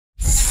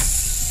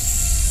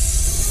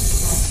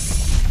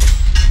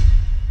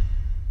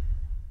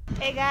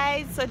Hey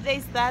guys, so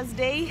today's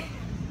Thursday.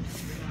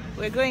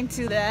 We're going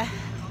to the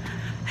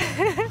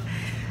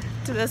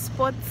to the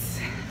sports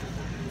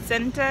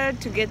center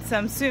to get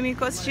some swimming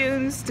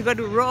costumes to go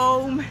to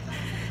Rome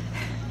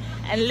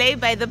and lay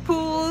by the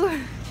pool.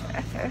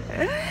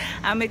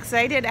 I'm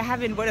excited. I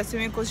haven't bought a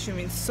swimming costume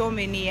in so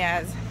many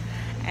years,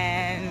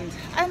 and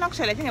I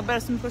think I bought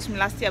a swimming costume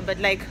last year, but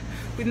like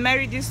with my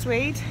reduced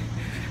weight,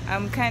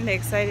 I'm kind of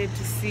excited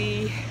to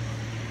see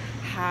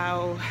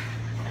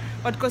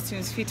what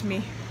costumes fit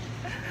me,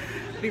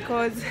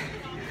 because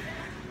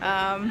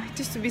it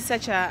used to be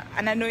such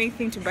an annoying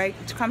thing to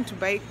come to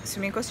buy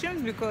swimming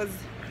costumes because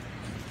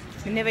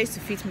they never used to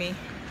fit me.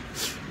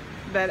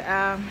 But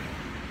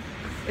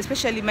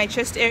especially my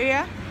chest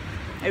area,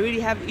 I really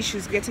have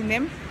issues getting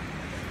them.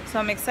 So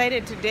I'm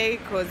excited today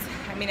because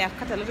I've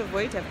cut a lot of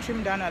weight, I've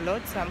trimmed down a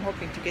lot, so I'm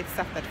hoping to get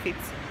stuff that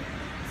fits.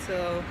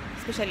 So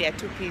especially a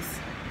two-piece.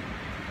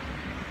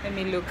 Let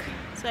me look.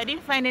 So I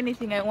didn't find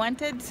anything I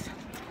wanted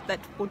that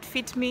would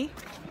fit me.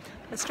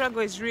 The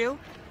struggle is real.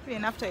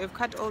 Even after I've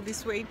cut all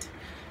this weight,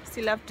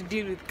 still have to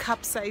deal with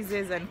cup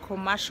sizes and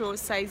commercial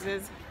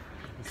sizes.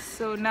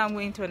 So now I'm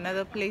going to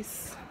another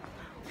place,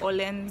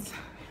 Orleans.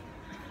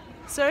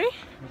 Sorry?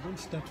 I'm going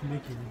to start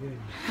making again.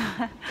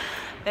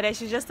 That I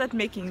should just start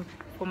making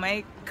for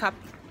my cup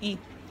E.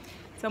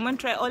 So I'm going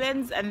to try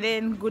Orleans and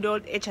then good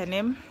old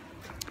H&M.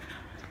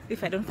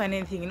 If I don't find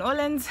anything in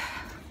Orleans,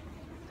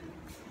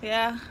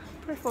 yeah,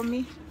 pray for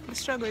me. The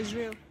struggle is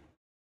real.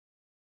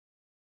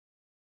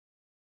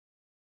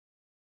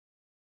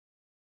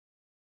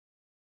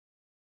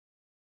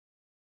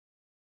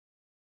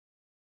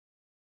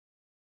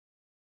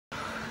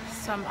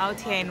 So I'm out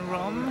here in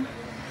Rome.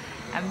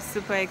 I'm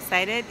super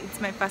excited.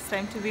 It's my first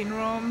time to be in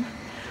Rome.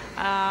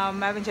 I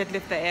haven't yet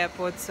left the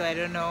airport, so I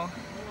don't know.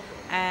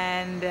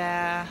 And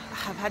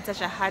I've had such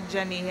a hard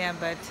journey here,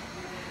 but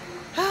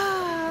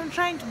I'm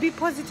trying to be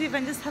positive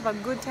and just have a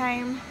good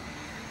time.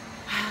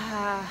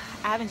 I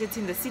haven't yet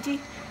seen the city,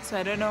 so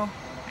I don't know.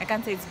 I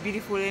can't say it's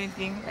beautiful or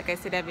anything. Like I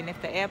said, I haven't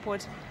left the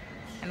airport,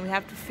 and we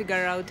have to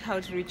figure out how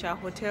to reach our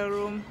hotel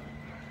room.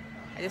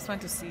 I just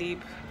want to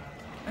sleep.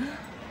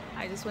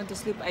 I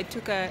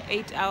took an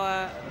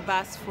 8-hour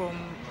bus from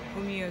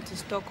Umeå to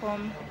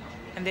Stockholm,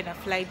 and then a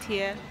flight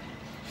here,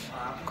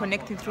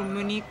 connecting through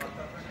Munich.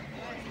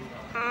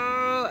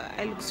 Oh,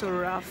 I look so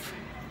rough.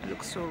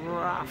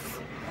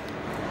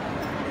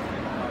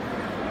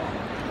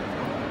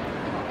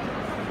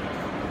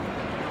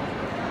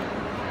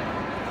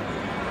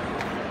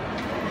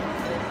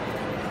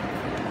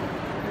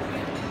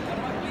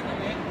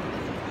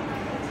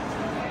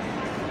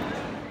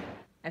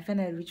 I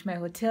finally reached my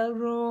hotel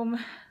room.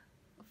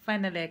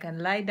 Finally, I can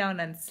lie down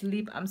and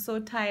sleep. I'm so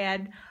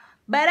tired,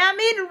 but I'm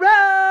in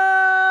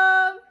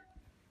Rome!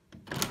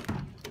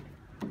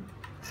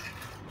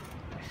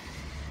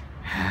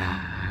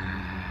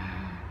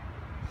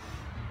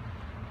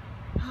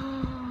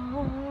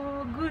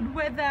 Oh, good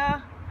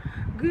weather.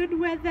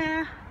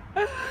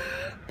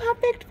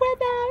 Perfect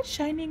weather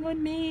shining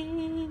on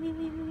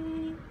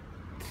me.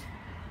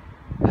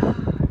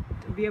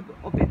 To be able to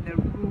open the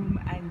room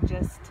and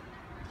just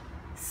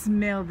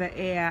smell the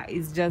air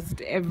is just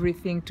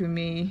everything to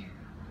me.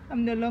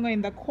 I'm no longer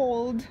in the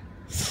cold.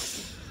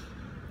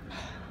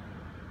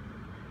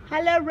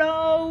 Hello,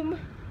 Rome.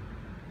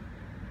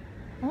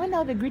 I wonder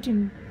how they greet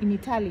in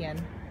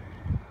Italian.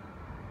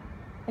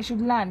 I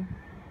should learn.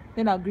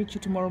 Then I'll greet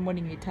you tomorrow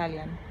morning in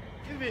Italian.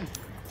 Even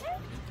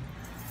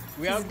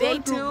we are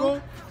going to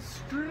go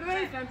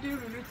straight until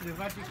we reach the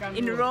Vatican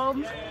in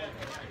Rome.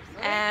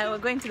 We're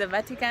going to the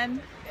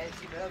Vatican.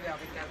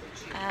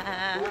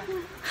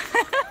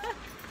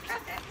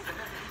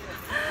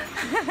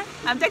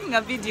 I'm taking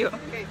a video. I'm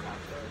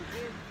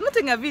not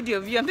taking a video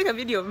of you, I'm taking a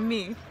video of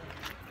me.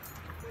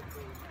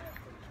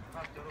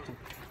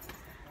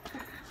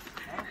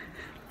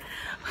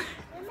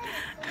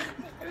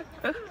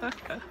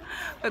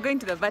 We're going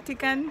to the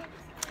Vatican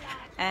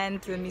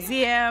and to the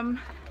museum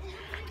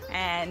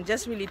and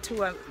just really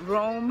tour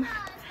Rome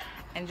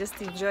and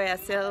just enjoy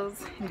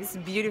ourselves in this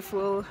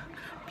beautiful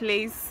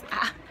place.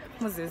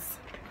 Moses.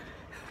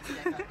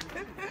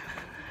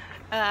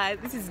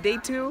 This is day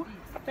 2.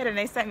 We had a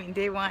nice time in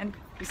day 1.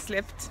 We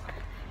slept,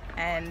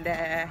 and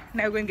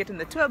now we're going to get on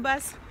the tour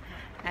bus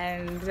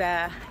and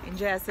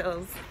enjoy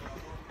ourselves.